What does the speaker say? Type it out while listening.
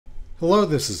Hello,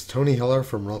 this is Tony Hiller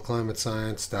from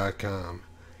RealClimateScience.com.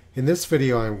 In this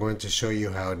video, I'm going to show you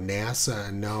how NASA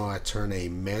and NOAA turn a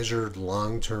measured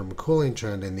long-term cooling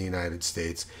trend in the United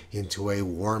States into a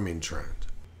warming trend.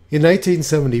 In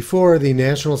 1974, the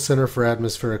National Center for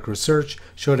Atmospheric Research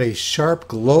showed a sharp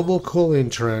global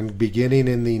cooling trend beginning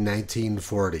in the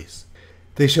 1940s.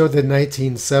 They showed that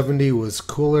 1970 was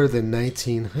cooler than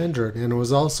 1900 and it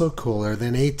was also cooler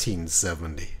than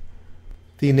 1870.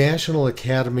 The National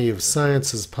Academy of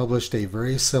Sciences published a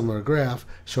very similar graph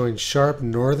showing sharp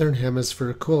northern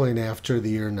hemisphere cooling after the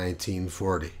year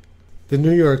 1940. The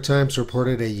New York Times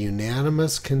reported a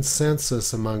unanimous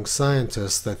consensus among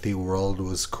scientists that the world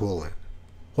was cooling.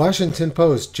 Washington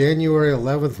Post, January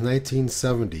 11,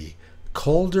 1970,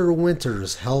 colder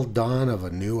winters held dawn of a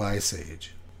new ice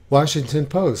age. Washington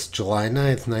Post, July 9,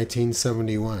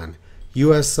 1971,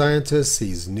 U.S. scientist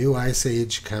sees new ice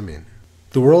age coming.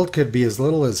 The world could be as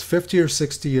little as 50 or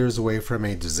 60 years away from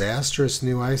a disastrous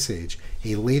new ice age,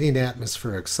 a leading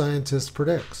atmospheric scientist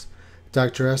predicts.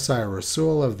 Dr. S.I.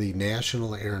 Rasool of the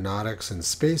National Aeronautics and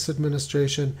Space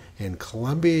Administration and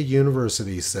Columbia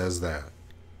University says that.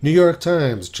 New York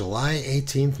Times, July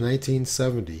 18,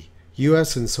 1970,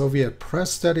 U.S. and Soviet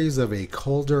press studies of a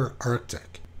colder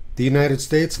Arctic. The United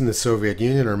States and the Soviet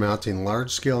Union are mounting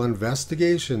large-scale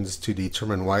investigations to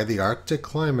determine why the Arctic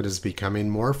climate is becoming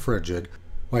more frigid,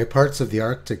 why parts of the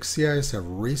Arctic sea ice have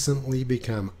recently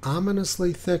become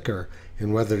ominously thicker,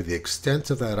 and whether the extent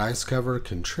of that ice cover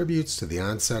contributes to the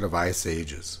onset of ice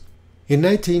ages. In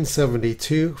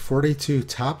 1972, 42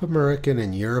 top American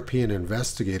and European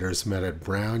investigators met at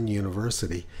Brown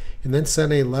University and then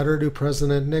sent a letter to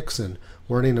President Nixon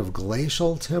warning of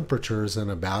glacial temperatures in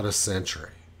about a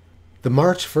century. The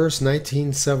March 1,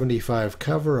 1975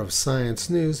 cover of Science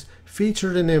News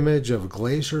featured an image of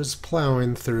glaciers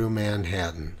plowing through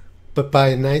Manhattan. But by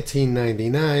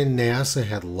 1999, NASA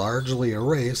had largely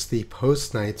erased the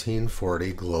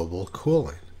post-1940 global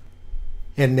cooling.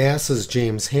 And NASA's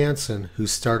James Hansen, who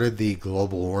started the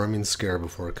global warming scare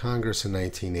before Congress in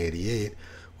 1988,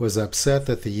 was upset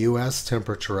that the U.S.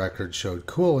 temperature record showed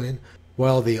cooling,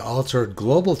 while the altered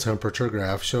global temperature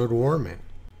graph showed warming.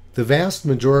 The vast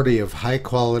majority of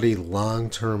high-quality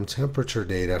long-term temperature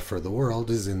data for the world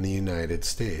is in the United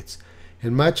States,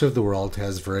 and much of the world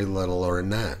has very little or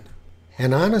none.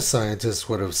 An honest scientist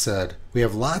would have said, we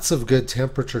have lots of good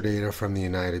temperature data from the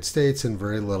United States and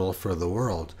very little for the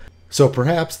world, so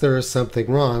perhaps there is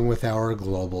something wrong with our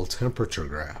global temperature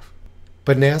graph.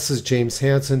 But NASA's James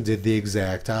Hansen did the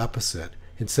exact opposite.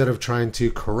 Instead of trying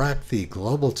to correct the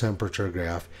global temperature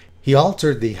graph, he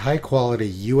altered the high-quality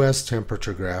U.S.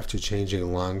 temperature graph to change a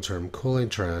long-term cooling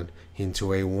trend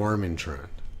into a warming trend.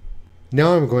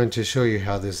 Now I'm going to show you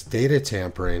how this data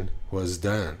tampering was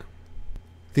done.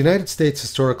 The United States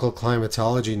Historical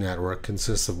Climatology Network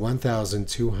consists of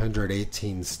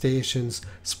 1,218 stations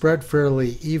spread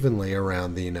fairly evenly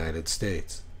around the United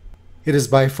States. It is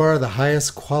by far the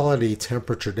highest quality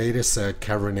temperature data set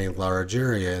covering a large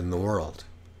area in the world.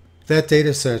 That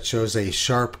data set shows a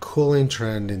sharp cooling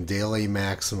trend in daily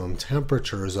maximum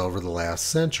temperatures over the last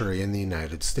century in the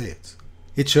United States.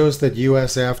 It shows that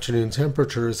U.S. afternoon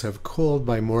temperatures have cooled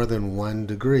by more than 1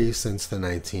 degree since the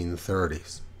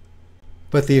 1930s.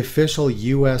 But the official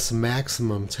U.S.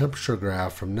 maximum temperature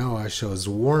graph from NOAA shows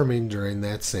warming during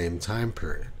that same time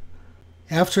period.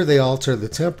 After they alter the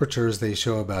temperatures, they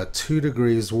show about 2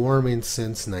 degrees warming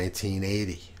since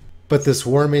 1980. But this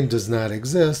warming does not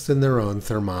exist in their own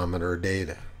thermometer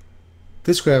data.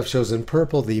 This graph shows in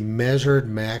purple the measured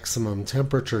maximum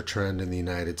temperature trend in the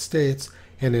United States,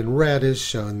 and in red is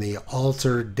shown the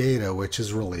altered data which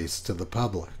is released to the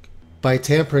public. By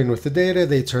tampering with the data,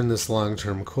 they turn this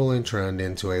long-term cooling trend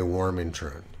into a warming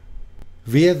trend.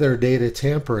 Via their data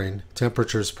tampering,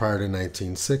 temperatures prior to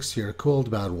 1960 are cooled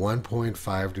about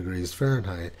 1.5 degrees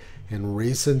Fahrenheit, and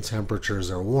recent temperatures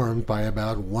are warmed by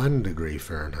about 1 degree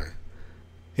Fahrenheit.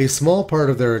 A small part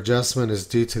of their adjustment is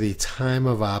due to the time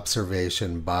of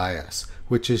observation bias,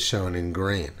 which is shown in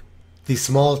green. The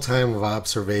small time of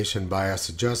observation bias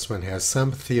adjustment has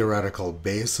some theoretical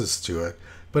basis to it,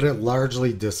 but it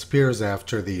largely disappears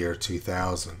after the year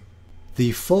 2000.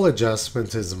 The full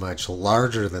adjustment is much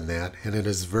larger than that, and it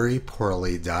is very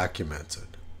poorly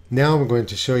documented. Now I'm going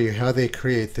to show you how they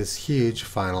create this huge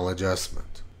final adjustment.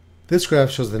 This graph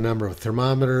shows the number of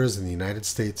thermometers in the United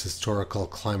States Historical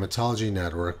Climatology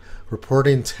Network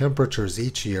reporting temperatures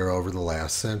each year over the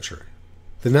last century.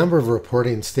 The number of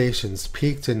reporting stations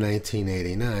peaked in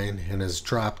 1989 and has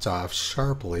dropped off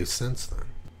sharply since then.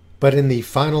 But in the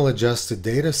final adjusted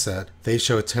data set, they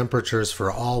show temperatures for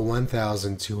all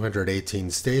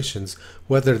 1,218 stations,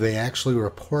 whether they actually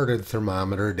reported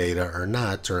thermometer data or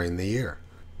not during the year.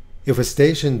 If a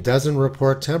station doesn't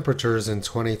report temperatures in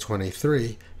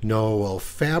 2023, NOAA will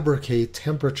fabricate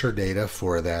temperature data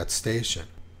for that station.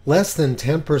 Less than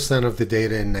 10% of the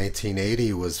data in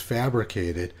 1980 was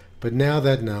fabricated, but now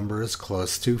that number is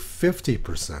close to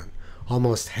 50%.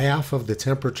 Almost half of the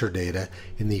temperature data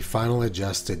in the final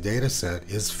adjusted data set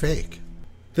is fake.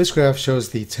 This graph shows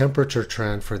the temperature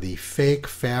trend for the fake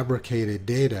fabricated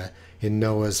data in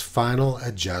NOAA's final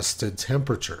adjusted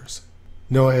temperatures.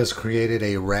 NOAA has created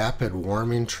a rapid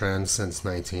warming trend since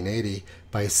 1980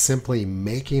 by simply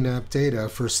making up data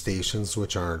for stations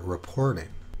which aren't reporting.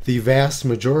 The vast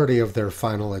majority of their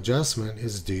final adjustment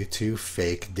is due to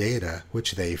fake data,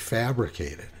 which they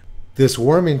fabricated. This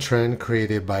warming trend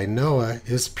created by NOAA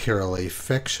is purely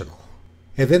fictional.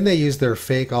 And then they use their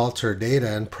fake altered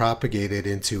data and propagate it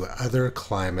into other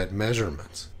climate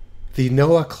measurements. The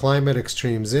NOAA Climate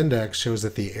Extremes Index shows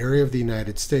that the area of the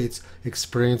United States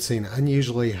experiencing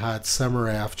unusually hot summer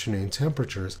afternoon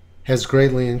temperatures has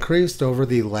greatly increased over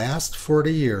the last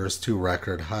 40 years to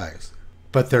record highs.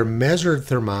 But their measured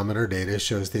thermometer data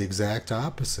shows the exact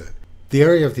opposite. The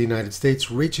area of the United States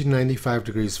reaching 95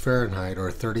 degrees Fahrenheit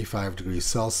or 35 degrees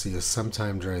Celsius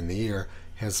sometime during the year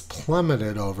has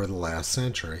plummeted over the last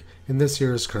century, and this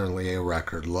year is currently a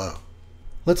record low.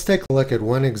 Let's take a look at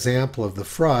one example of the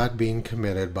fraud being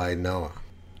committed by NOAA.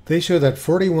 They show that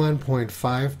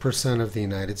 41.5% of the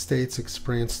United States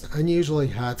experienced unusually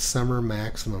hot summer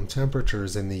maximum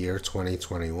temperatures in the year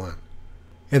 2021.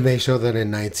 And they show that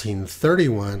in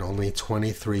 1931, only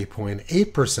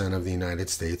 23.8% of the United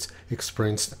States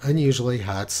experienced unusually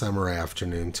hot summer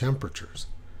afternoon temperatures.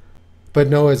 But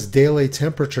NOAA's daily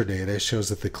temperature data shows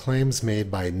that the claims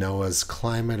made by NOAA's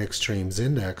Climate Extremes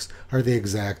Index are the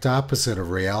exact opposite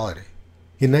of reality.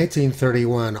 In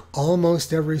 1931,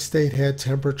 almost every state had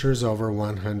temperatures over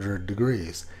 100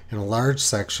 degrees, and a large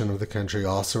section of the country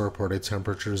also reported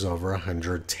temperatures over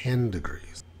 110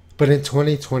 degrees. But in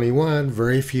 2021,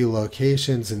 very few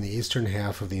locations in the eastern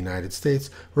half of the United States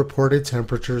reported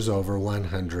temperatures over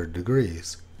 100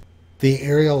 degrees. The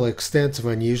areal extent of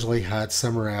unusually hot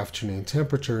summer afternoon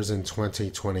temperatures in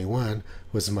 2021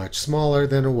 was much smaller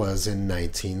than it was in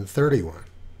 1931.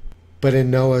 But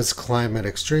in NOAA's Climate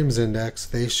Extremes Index,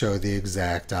 they show the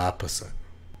exact opposite.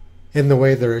 And the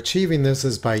way they're achieving this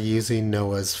is by using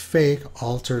NOAA's fake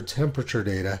altered temperature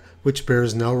data, which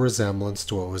bears no resemblance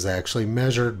to what was actually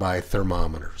measured by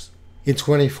thermometers. In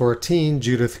 2014,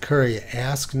 Judith Curry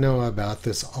asked NOAA about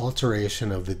this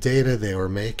alteration of the data they were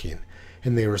making,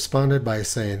 and they responded by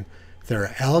saying,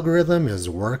 "Their algorithm is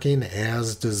working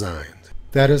as designed."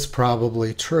 That is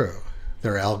probably true.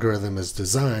 Their algorithm is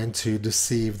designed to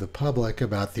deceive the public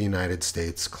about the United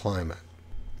States climate.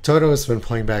 Toto has been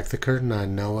pulling back the curtain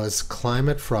on NOAA's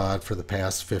climate fraud for the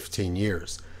past 15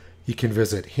 years. You can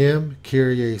visit him,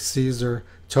 Kyrie Caesar,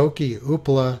 Toki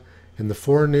Upala, and the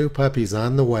 4 new puppies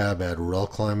on the web at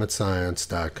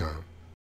realclimatescience.com.